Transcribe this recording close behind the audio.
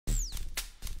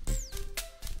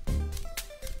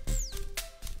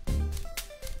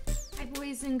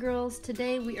boys and girls,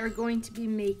 today we are going to be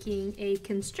making a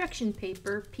construction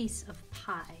paper piece of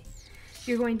pie.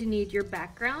 You're going to need your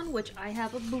background, which I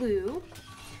have a blue,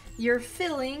 your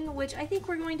filling, which I think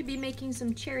we're going to be making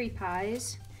some cherry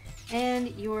pies, and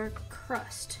your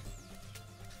crust.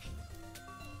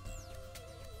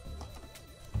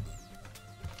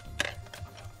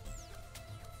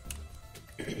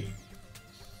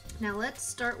 Now let's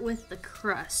start with the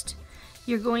crust.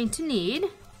 You're going to need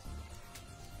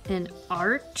an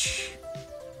arch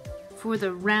for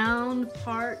the round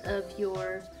part of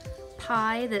your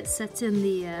pie that sits in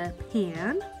the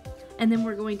pan. And then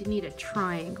we're going to need a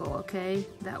triangle, okay?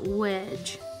 That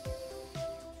wedge.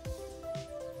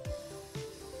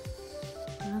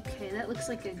 Okay, that looks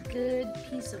like a good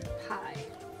piece of pie.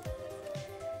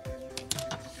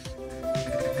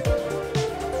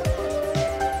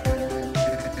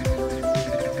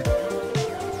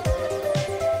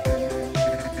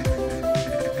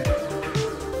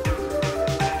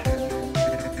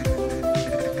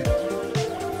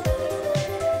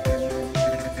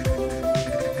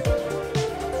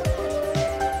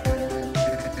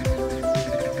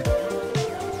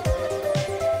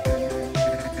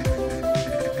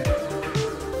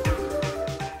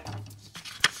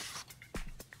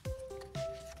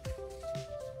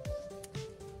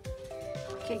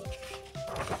 Okay,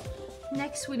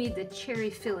 next we need the cherry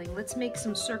filling. Let's make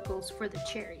some circles for the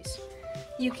cherries.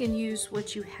 You can use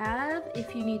what you have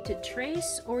if you need to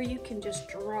trace, or you can just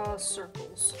draw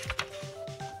circles.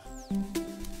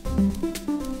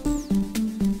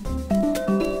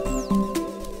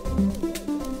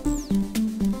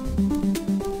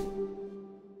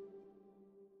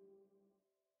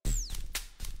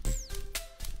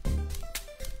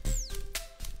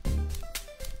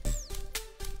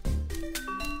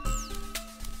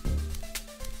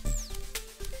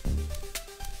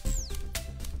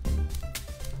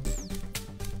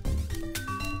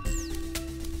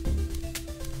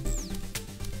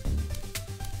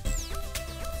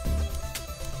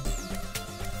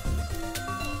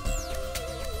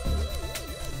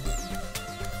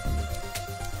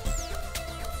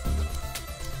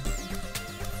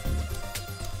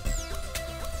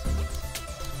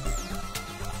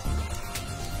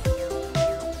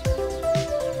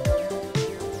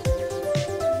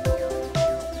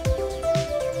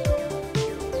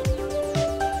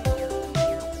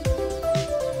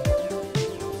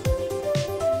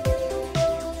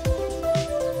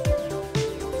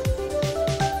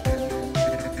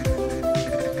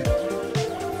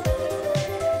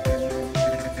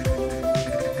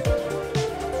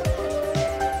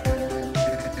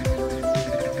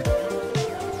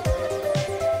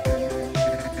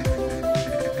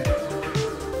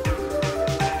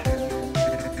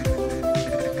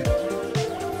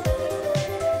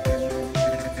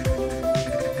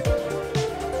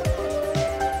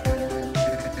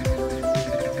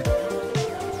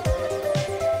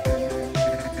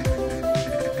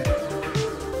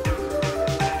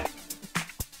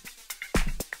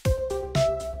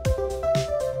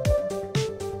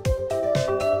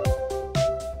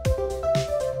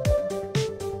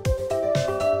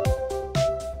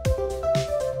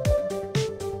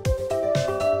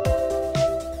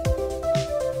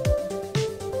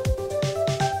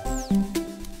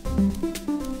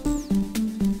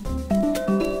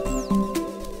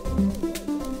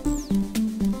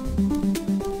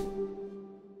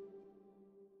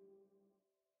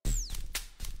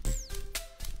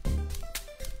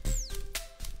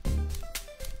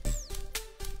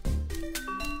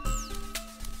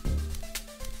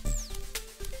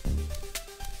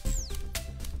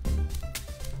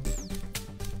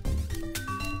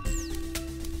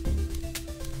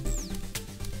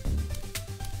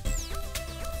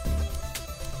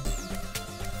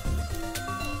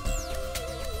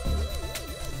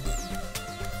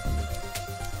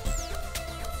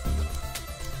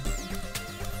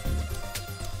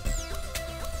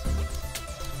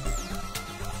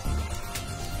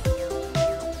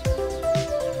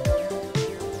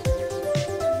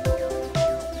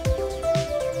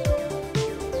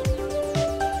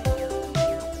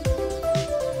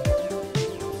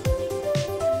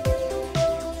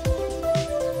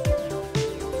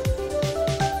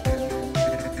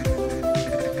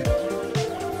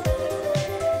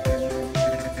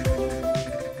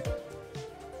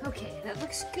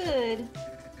 Good,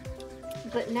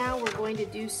 but now we're going to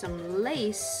do some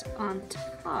lace on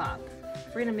top.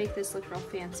 We're gonna make this look real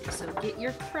fancy. So get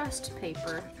your crust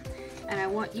paper, and I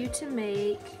want you to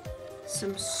make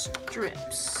some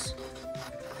strips.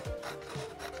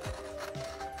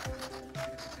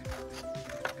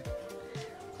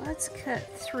 Let's cut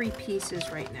 3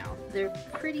 pieces right now. They're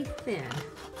pretty thin.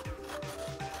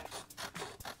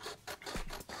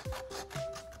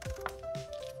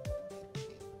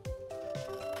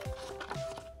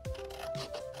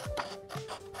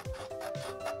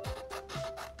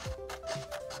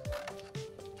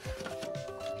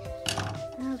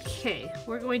 Okay,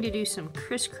 we're going to do some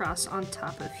crisscross on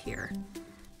top of here.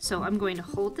 So I'm going to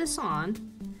hold this on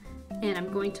and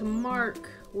I'm going to mark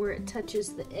where it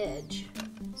touches the edge.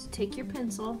 So take your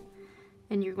pencil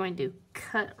and you're going to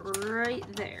cut right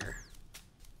there.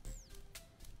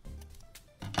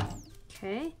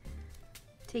 Okay,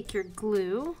 take your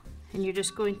glue and you're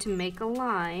just going to make a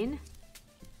line.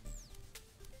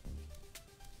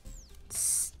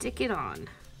 Stick it on.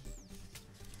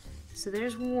 So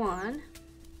there's one.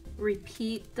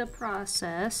 Repeat the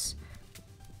process.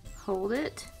 Hold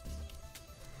it,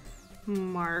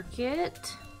 mark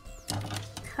it,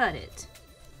 cut it,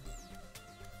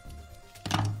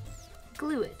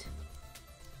 glue it.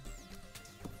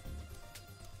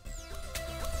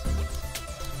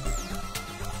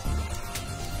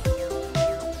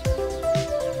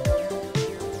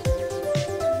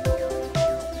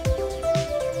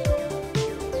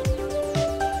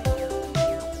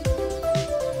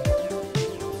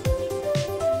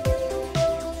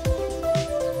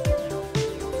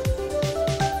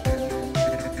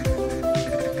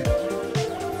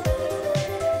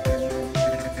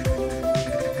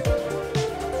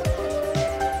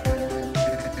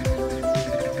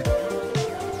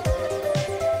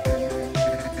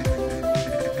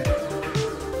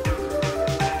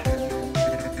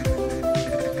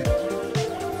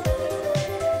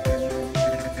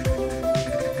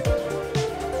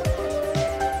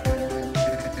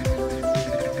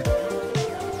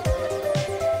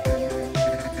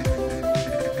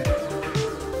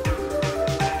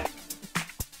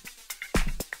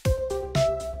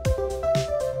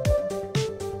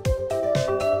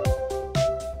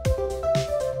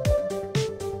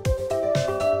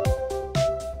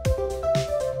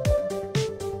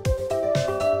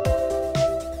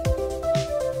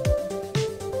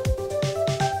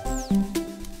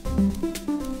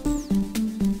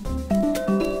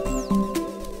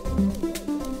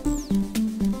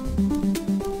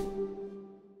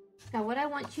 Now what I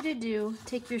want you to do,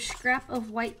 take your scrap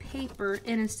of white paper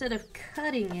and instead of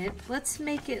cutting it, let's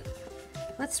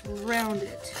round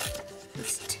it.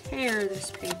 Let's tear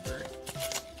this paper.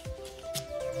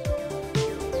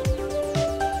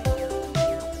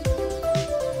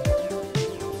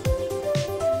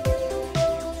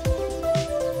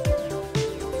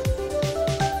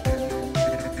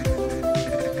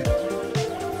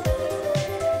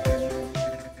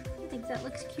 I think that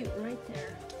looks cute right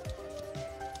there.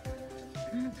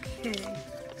 Okay,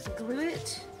 glue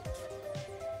it,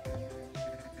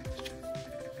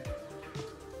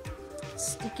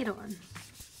 stick it on.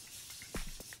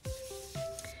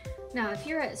 Now if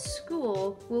you're at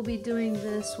school, we'll be doing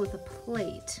this with a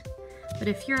plate, but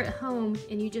if you're at home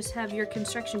and you just have your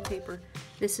construction paper,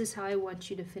 this is how I want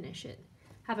you to finish it.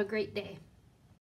 Have a great day.